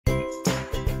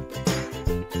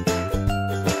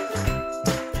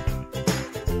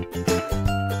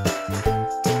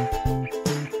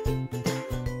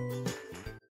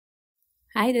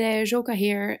Hi there, Joka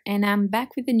here, and I'm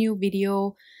back with a new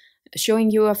video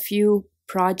showing you a few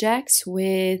projects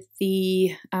with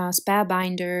the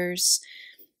Spellbinders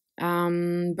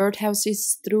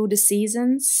Birdhouses Through the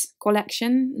Seasons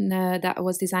collection that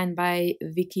was designed by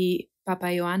Vicki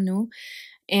Papaioannou.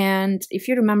 And if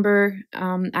you remember,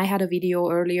 I had a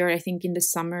video earlier, I think in the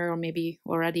summer or maybe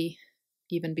already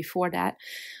even before that,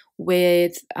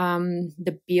 with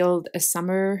the Build a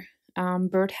Summer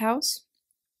birdhouse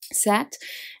set,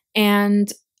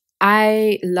 and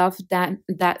I loved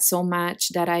that so much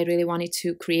that I really wanted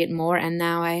to create more. And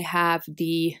now I have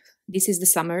this is the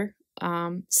summer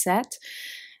set,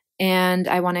 and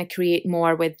I want to create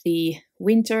more with the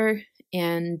winter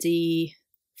and the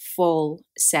fall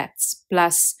sets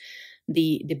plus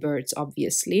the birds,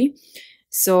 obviously.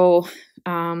 So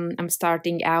I'm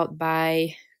starting out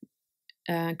by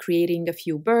creating a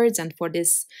few birds, and for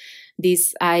this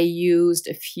I used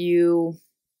a few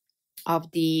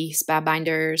of the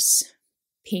Spellbinders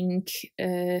pink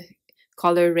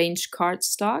color range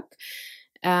cardstock.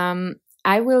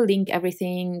 I will link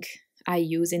everything I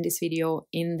use in this video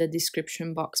in the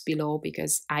description box below,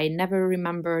 because I never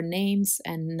remember names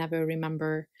and never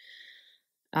remember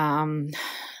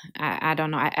I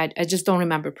don't know, I just don't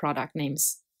remember product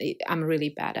names. I'm really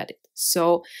bad at it.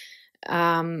 So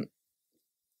I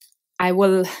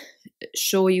will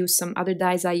show you some other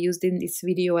dyes I used in this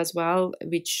video as well,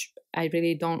 which I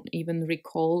really don't even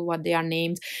recall what they are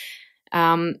named.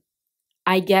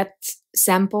 I get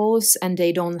samples and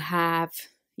they don't have,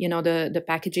 you know, the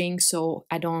packaging, so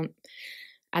I don't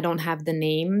have the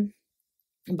name,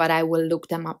 but I will look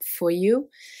them up for you.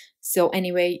 So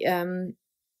anyway,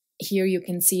 here you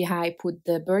can see how I put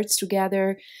the birds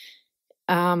together.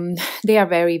 They are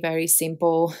very, very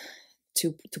simple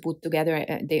to put together.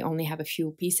 They only have a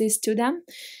few pieces to them,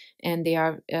 and they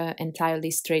are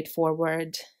entirely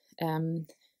straightforward.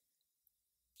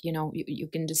 You know, you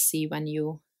can just see when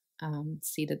you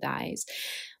see the dyes.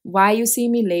 Why you see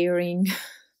me layering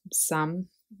some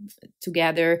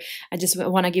together, I just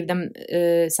want to give them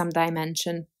some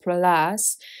dimension,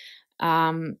 plus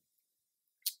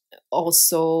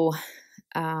also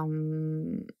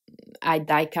I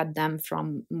die cut them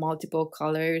from multiple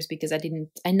colors, because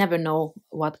I never know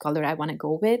what color I want to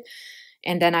go with,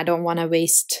 and then I don't want to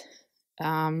waste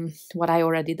what I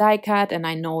already die cut, and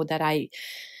I know that I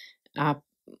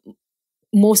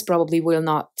most probably will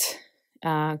not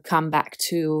come back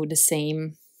to the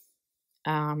same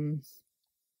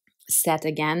set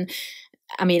again.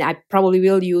 I mean, I probably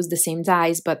will use the same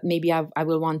dyes, but maybe I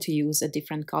will want to use a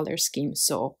different color scheme.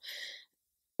 So,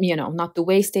 you know, not to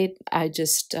waste it, I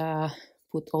just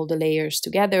put all the layers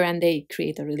together, and they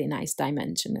create a really nice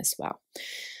dimension as well.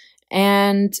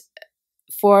 And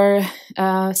for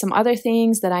some other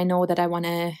things that I know that I want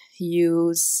to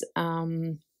use,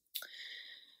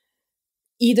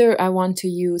 either I want to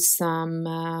use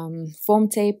some foam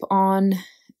tape on,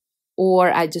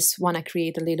 or I just want to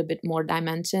create a little bit more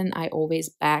dimension. I always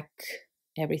back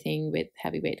everything with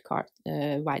heavyweight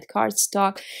white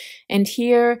cardstock. And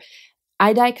here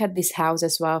I die cut this house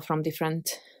as well from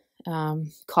different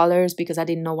colors, because I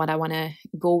didn't know what I want to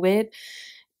go with.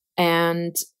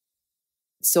 And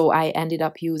so I ended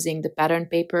up using the pattern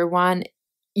paper one.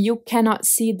 You cannot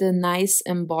see the nice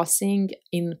embossing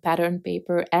in pattern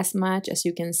paper as much as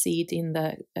you can see it in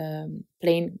the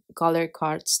plain color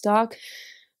cardstock.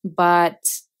 But,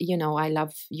 you know, I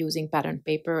love using pattern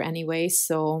paper anyway,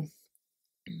 so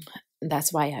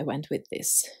that's why I went with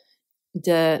this.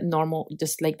 The normal,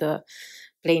 just like the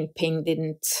plain pink,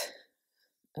 didn't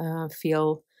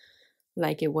feel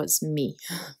like it was me.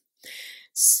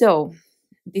 So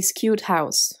this cute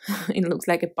house, it looks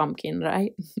like a pumpkin,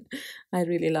 right? I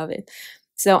really love it.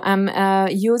 So I'm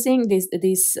using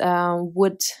this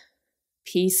wood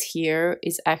piece here.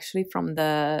 Is actually from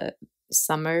the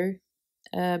summer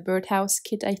birdhouse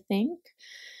kit, I think.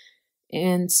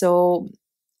 And so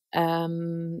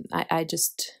I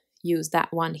just use that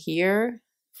one here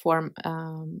for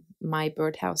my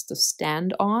birdhouse to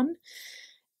stand on.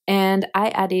 And I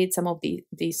added some of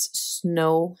these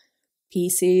snow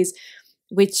pieces,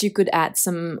 which you could add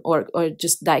some, or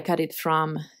just die cut it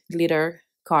from glitter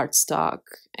cardstock,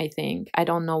 I think. I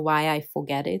don't know why I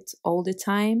forget it all the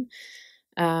time.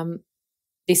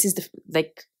 This is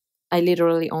I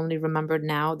literally only remembered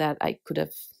now that I could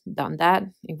have done that.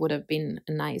 It would have been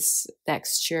a nice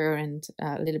texture and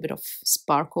a little bit of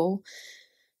sparkle,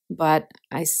 but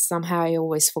I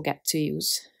always forget to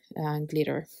use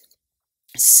glitter.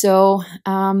 So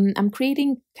I'm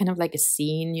creating kind of like a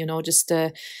scene, you know, just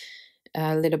a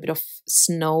little bit of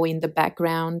snow in the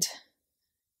background.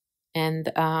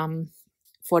 And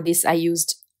for this I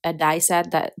used a die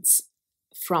set that's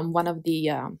from one of the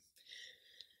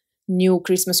new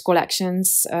Christmas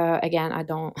collections. Again, I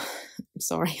don't,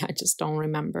 sorry, I just don't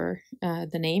remember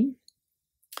the name.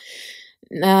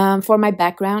 For my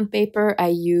background paper, I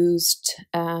used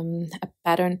a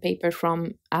pattern paper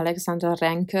from Alexandra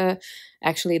Renke.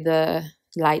 Actually, the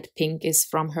light pink is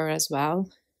from her as well,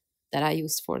 that I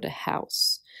used for the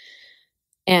house.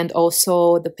 And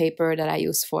also the paper that I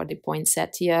used for the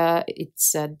poinsettia,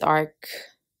 it's a dark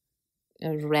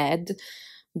red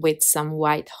with some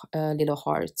white little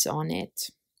hearts on it.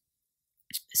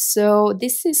 So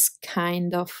this is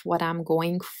kind of what I'm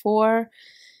going for,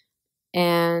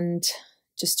 and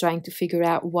just trying to figure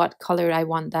out what color I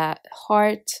want that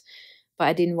heart, but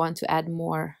I didn't want to add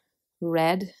more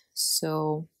red.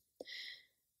 So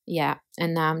yeah,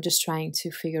 and now I'm just trying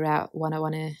to figure out what I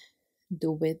want to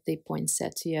do with the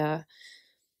poinsettia.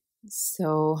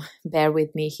 So bear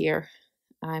with me here.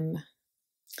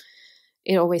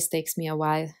 It always takes me a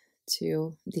while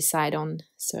to decide on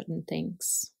certain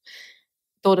things.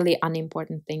 Totally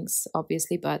unimportant things,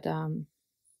 obviously, but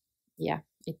yeah,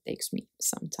 it takes me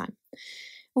some time.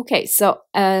 Okay, so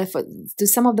to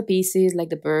some of the pieces, like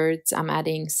the birds, I'm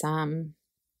adding some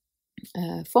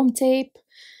foam tape,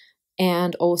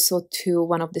 and also to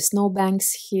one of the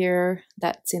snowbanks here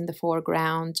that's in the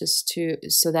foreground, just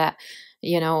so that,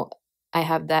 you know, I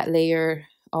have that layer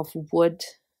of wood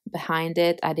behind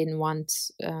it. I didn't want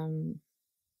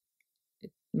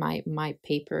my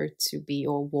paper to be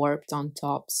all warped on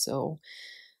top, so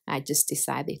I just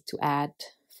decided to add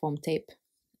foam tape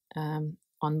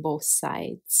on both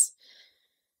sides.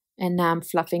 And now I'm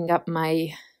fluffing up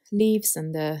my leaves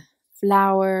and the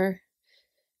flower,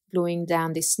 gluing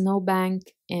down the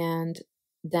snowbank, and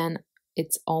then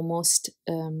it's almost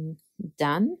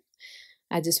done.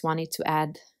 I just wanted to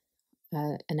add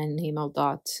an enamel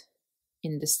dot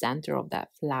in the center of that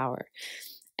flower.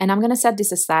 And I'm going to set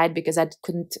this aside because I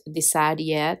couldn't decide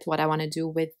yet what I want to do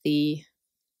with the,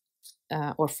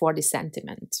 or for the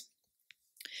sentiment.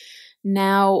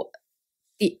 Now,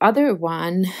 the other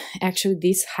one, actually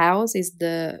this house is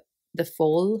the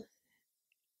fall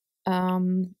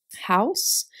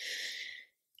house.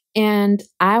 And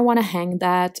I want to hang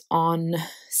that on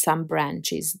some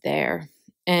branches there.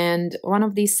 And one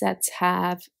of these sets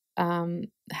has a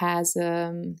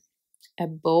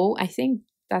bow. I think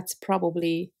that's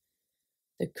probably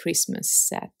the Christmas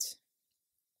set.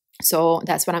 So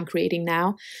that's what I'm creating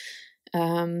now.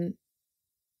 To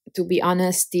be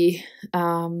honest, the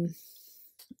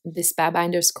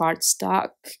Spellbinders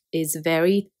cardstock is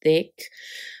very thick,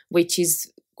 which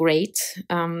is great,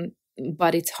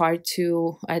 but it's hard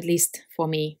to, at least for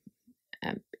me,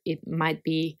 there might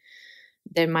be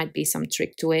some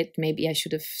trick to it. Maybe I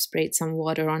should have sprayed some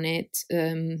water on it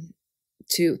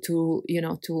to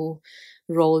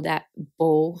roll that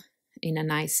bow in a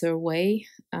nicer way.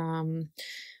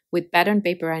 With pattern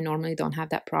paper, I normally don't have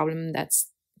that problem. That's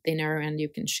thinner and you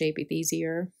can shape it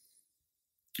easier.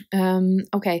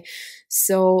 Okay,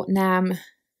 so now I'm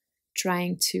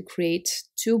trying to create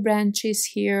 2 branches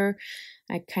here.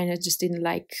 I kind of just didn't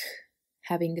like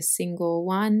having a single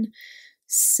one.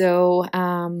 So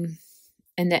and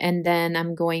then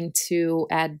I'm going to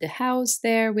add the house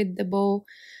there with the bow,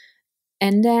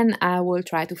 and then I will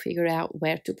try to figure out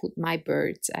where to put my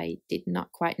birds. I did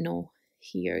not quite know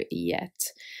here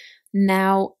yet.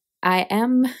 Now I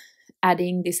am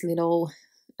adding this little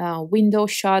window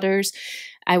shutters.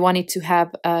 I wanted to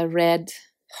have a red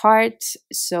heart,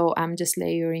 so I'm just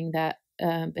layering that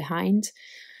behind.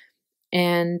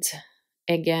 And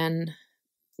again,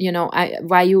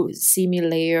 why you see me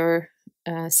layer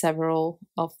several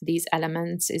of these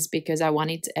elements is because I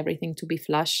wanted everything to be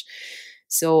flush.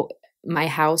 So my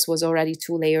house was already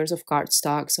 2 layers of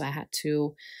cardstock, so I had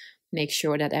to make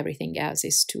sure that everything else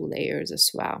is 2 layers as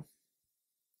well.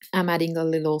 I'm adding a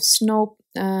little snow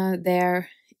there,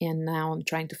 and now I'm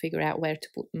trying to figure out where to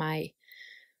put my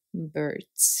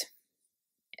birds.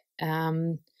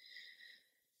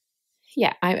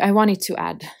 Yeah, I wanted to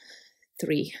add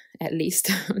 3 at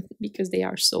least because they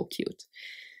are so cute.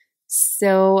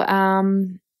 So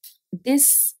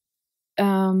this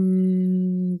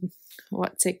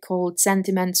what's it called,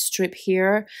 sentiment strip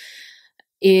here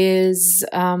is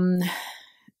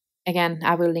again,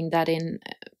 I will link that in.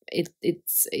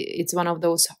 It's one of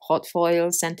those hot foil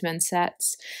sentiment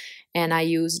sets, and I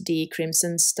use the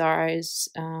Crimson Stars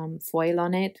foil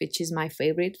on it, which is my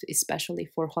favorite, especially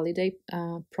for holiday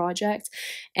projects.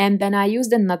 And then I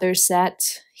used another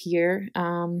set here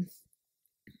from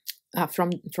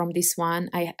this one.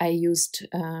 I used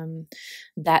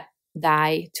that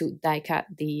die to die cut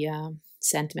the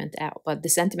sentiment out, but the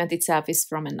sentiment itself is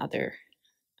from another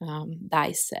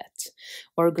die set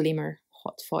or Glimmer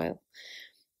hot foil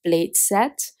plate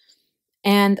set.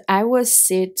 And I will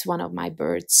sit one of my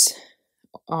birds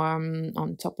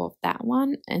on top of that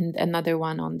one, and another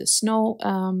one on the snow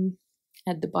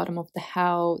at the bottom of the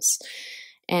house.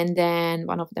 And then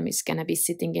one of them is going to be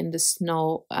sitting in the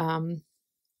snow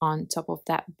on top of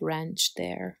that branch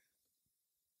there.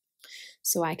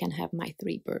 So I can have my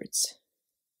 3 birds.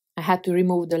 I had to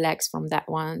remove the legs from that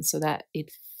one so that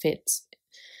it fits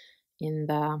in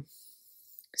the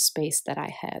space that I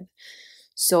had.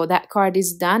 So that card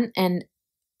is done, and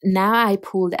now I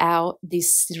pulled out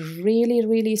this really,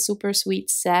 really super sweet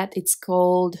set. It's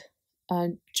called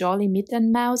Jolly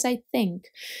Mitten Mouse, I think.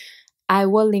 I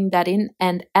will link that in,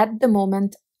 and at the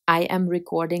moment I am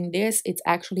recording this, it's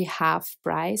actually half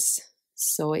price,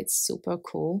 so it's super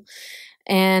cool.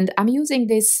 And I'm using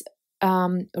this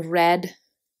red,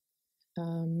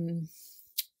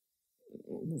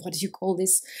 what do you call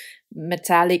this,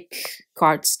 metallic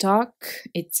cardstock.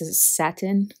 It's a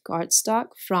satin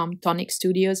cardstock from Tonic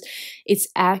Studios. It's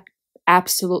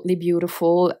absolutely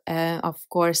beautiful. Of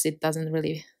course, it doesn't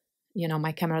really,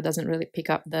 my camera doesn't really pick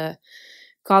up the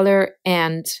color,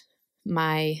 and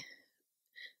my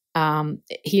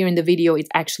here in the video it's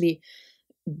actually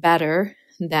better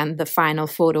than the final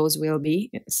photos will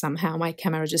be. Somehow my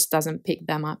camera just doesn't pick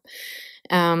them up.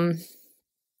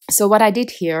 So what I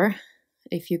did here,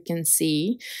 if you can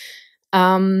see,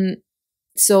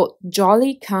 so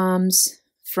Jolly comes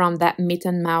from that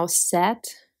Mitten Mouse set,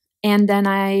 and then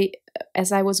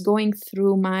as I was going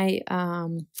through my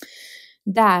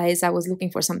dies, I was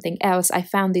looking for something else. I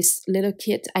found this little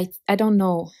kit. I don't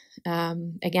know.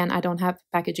 Again, I don't have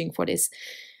packaging for this.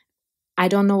 I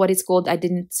don't know what it's called. I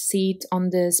didn't see it on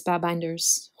the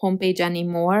Spellbinders homepage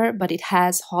anymore, but it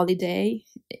has Holiday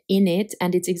in it,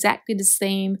 and it's exactly the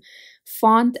same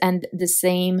font and the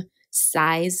same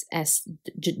size as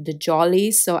the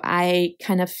Jolly. So I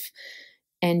kind of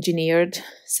engineered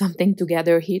something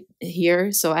together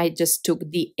here. So I just took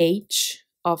the H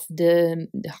of the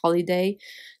Holiday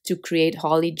to create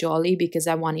Holly Jolly, because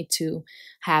I wanted to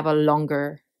have a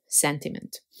longer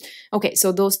sentiment. Okay,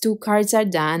 so those 2 cards are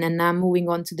done, and now moving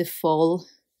on to the fall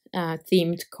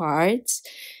themed cards.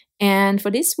 And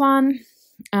for this one,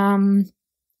 I'm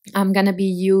gonna be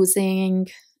using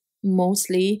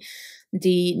mostly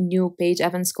the new Paige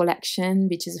Evans collection,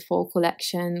 which is a fall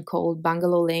collection called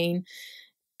Bungalow Lane.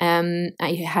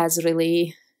 It has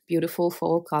really beautiful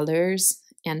fall colors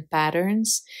and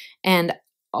patterns, and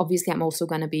obviously I'm also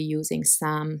going to be using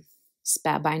some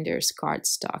Spellbinders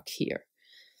cardstock here,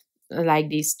 like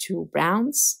these 2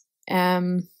 browns.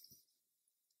 And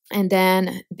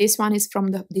then this one is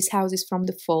from this house is from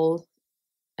the fall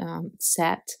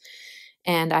set,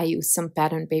 and I used some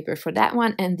pattern paper for that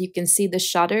one. And you can see the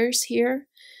shutters here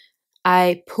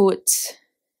I put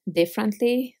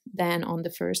differently than on the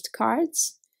first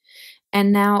cards.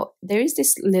 And now there is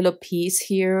this little piece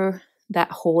here,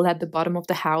 that hole at the bottom of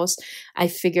the house. I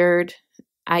figured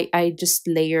I just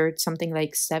layered something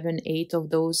like 7, 8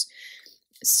 of those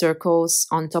circles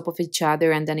on top of each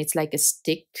other, and then it's like a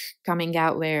stick coming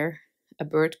out where a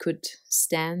bird could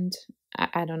stand.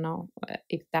 I don't know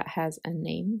if that has a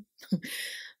name,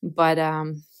 but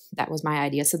that was my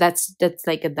idea. So that's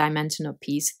like a dimensional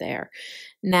piece there.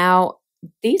 Now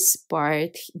this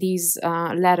part, these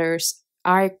letters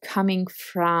are coming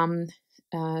from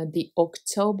the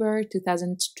October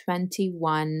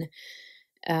 2021,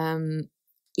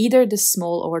 either the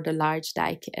small or the large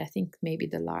die kit. I think maybe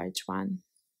the large one.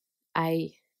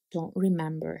 I don't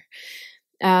remember.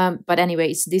 But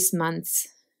anyway, it's this month's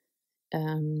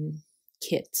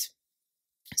kit.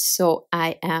 So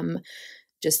I am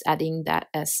just adding that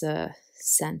as a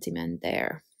sentiment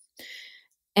there.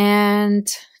 And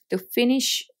to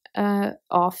finish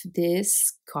off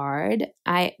this card,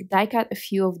 I die cut a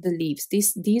few of the leaves.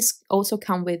 These also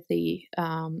come with the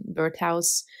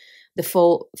Birdhouse, the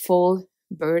full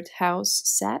Birdhouse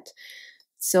set.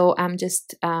 So I'm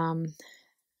just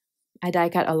I die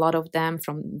cut a lot of them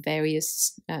from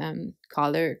various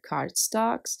color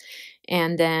cardstocks,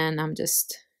 and then I'm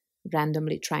just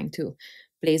randomly trying to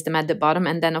place them at the bottom.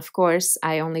 And then of course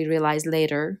I only realized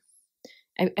later,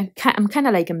 I'm kind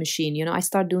of like a machine, you know. I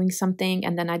start doing something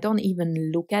and then I don't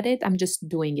even look at it. I'm just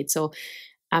doing it. So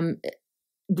I'm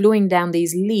gluing down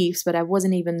these leaves, but I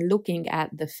wasn't even looking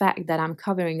at the fact that I'm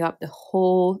covering up the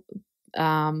whole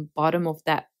bottom of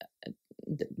that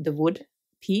the wood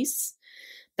piece,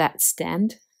 that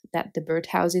stand that the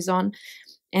birdhouse is on.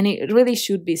 And it really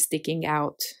should be sticking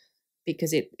out,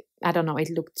 because I don't know,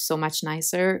 it looked so much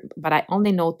nicer. But I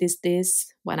only noticed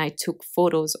this when I took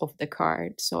photos of the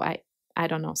card. So I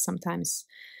don't know, sometimes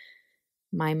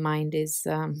my mind is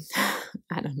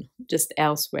I don't know, just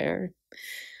elsewhere.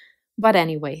 But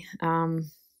anyway,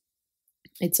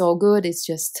 it's all good. It's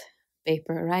just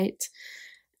paper, right?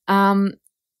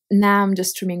 Now I'm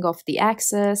just trimming off the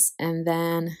excess, and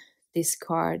then this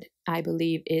card, I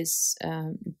believe, is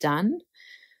done.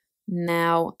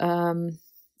 Now, oh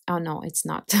no, it's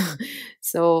not.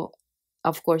 So,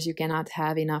 of course, you cannot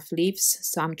have enough leaves.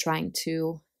 So I'm trying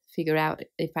to figure out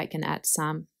if I can add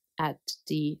some at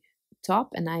the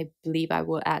top, and I believe I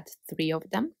will add 3 of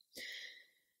them.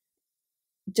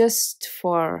 Just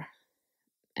for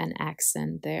an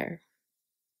accent there.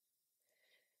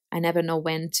 I never know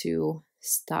when to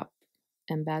stop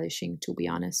embellishing, to be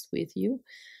honest with you.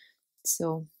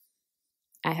 So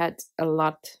I had a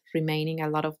lot remaining, a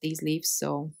lot of these leaves,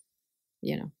 so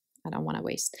you know, I don't want to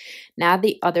waste. Now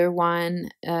the other one,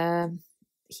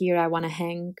 here I want to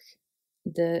hang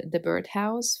the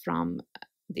birdhouse from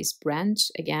this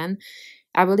branch again.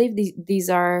 I believe these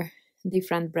are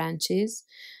different branches,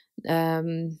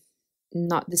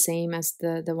 not the same as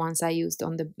the ones I used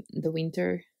on the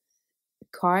winter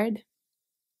card.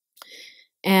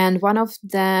 And one of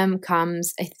them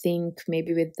comes, I think,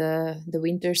 maybe with the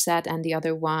winter set, and the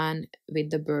other one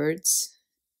with the birds.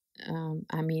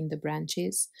 I mean the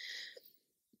branches,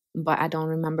 but I don't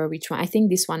remember which one. I think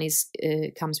this one is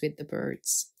comes with the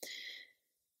birds.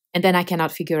 And then I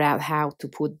cannot figure out how to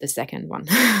put the second one.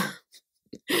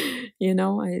 You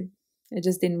know, I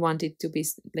just didn't want it to be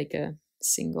like a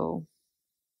single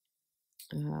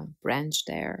branch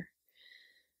there.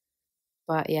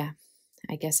 But yeah,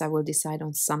 I guess I will decide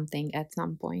on something at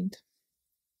some point.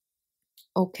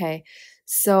 Okay,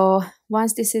 so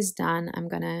once this is done, I'm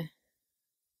gonna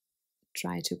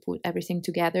try to put everything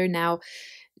together. Now,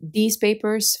 these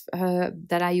papers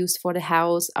that I used for the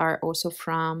house are also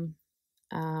from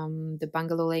the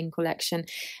Bungalow Lane collection,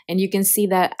 and you can see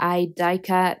that I die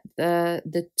cut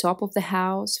the top of the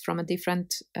house from a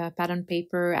different pattern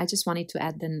paper. I just wanted to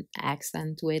add an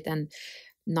accent to it, and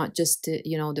not just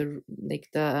you know,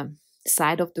 the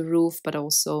side of the roof, but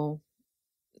also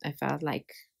I felt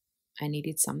like I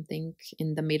needed something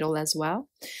in the middle as well.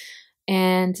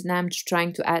 And now I'm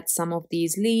trying to add some of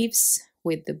these leaves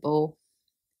with the bow,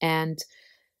 and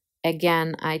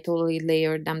again, I totally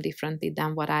layered them differently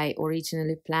than what I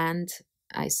originally planned.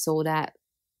 I saw that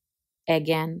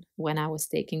again when I was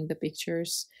taking the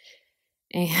pictures.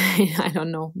 And I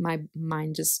don't know, my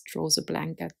mind just draws a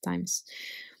blank at times.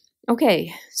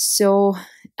 Okay, so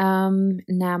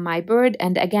now my bird,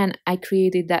 and again, I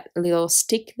created that little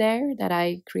stick there that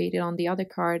I created on the other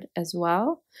card as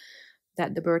well,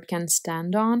 that the bird can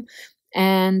stand on.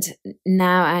 And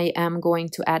now I am going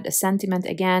to add a sentiment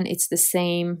again. It's the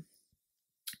same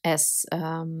as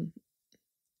on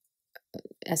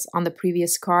the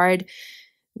previous card,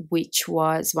 which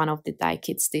was one of the die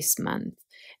kits this month.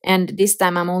 And this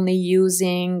time I'm only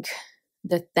using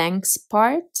the thanks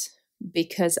part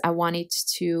because I wanted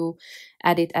to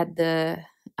add it at the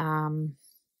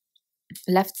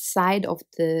left side of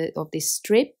this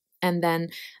strip, and then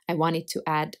I wanted to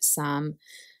add some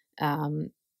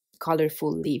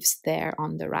colorful leaves there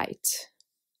on the right.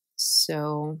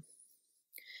 So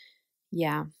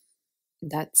yeah,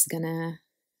 that's gonna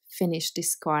finish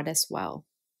this card as well.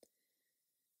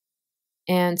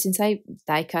 And since I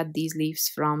die cut these leaves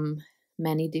from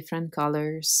many different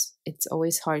colors, it's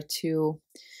always hard to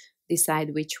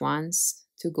decide which ones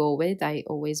to go with. I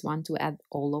always want to add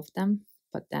all of them,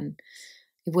 but then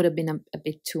it would have been a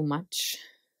bit too much.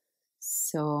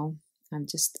 So I've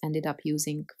just ended up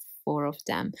using 4 of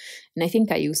them. And I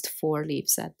think I used 4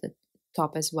 leaves at the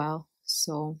top as well.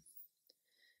 So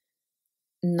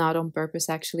not on purpose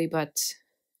actually, but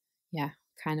yeah,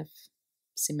 kind of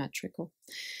symmetrical.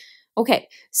 Okay,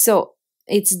 so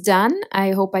it's done.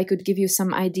 I hope I could give you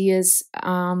some ideas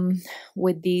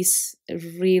with these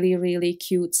really, really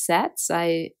cute sets.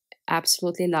 I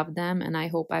absolutely love them, and I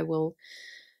hope I will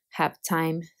have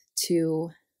time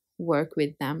to work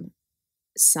with them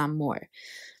some more.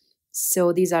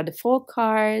 So these are the fall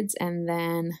cards, and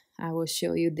then I will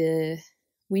show you the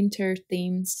winter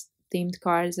themed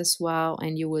cards as well,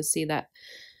 and you will see that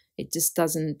it just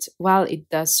doesn't, well, it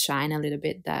does shine a little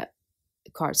bit, that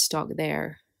cardstock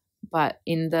there, but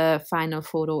in the final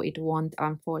photo it won't,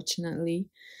 unfortunately.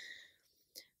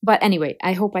 But anyway,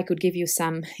 I hope I could give you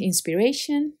some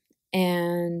inspiration,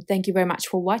 and thank you very much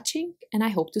for watching, and I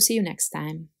hope to see you next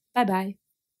time. Bye bye.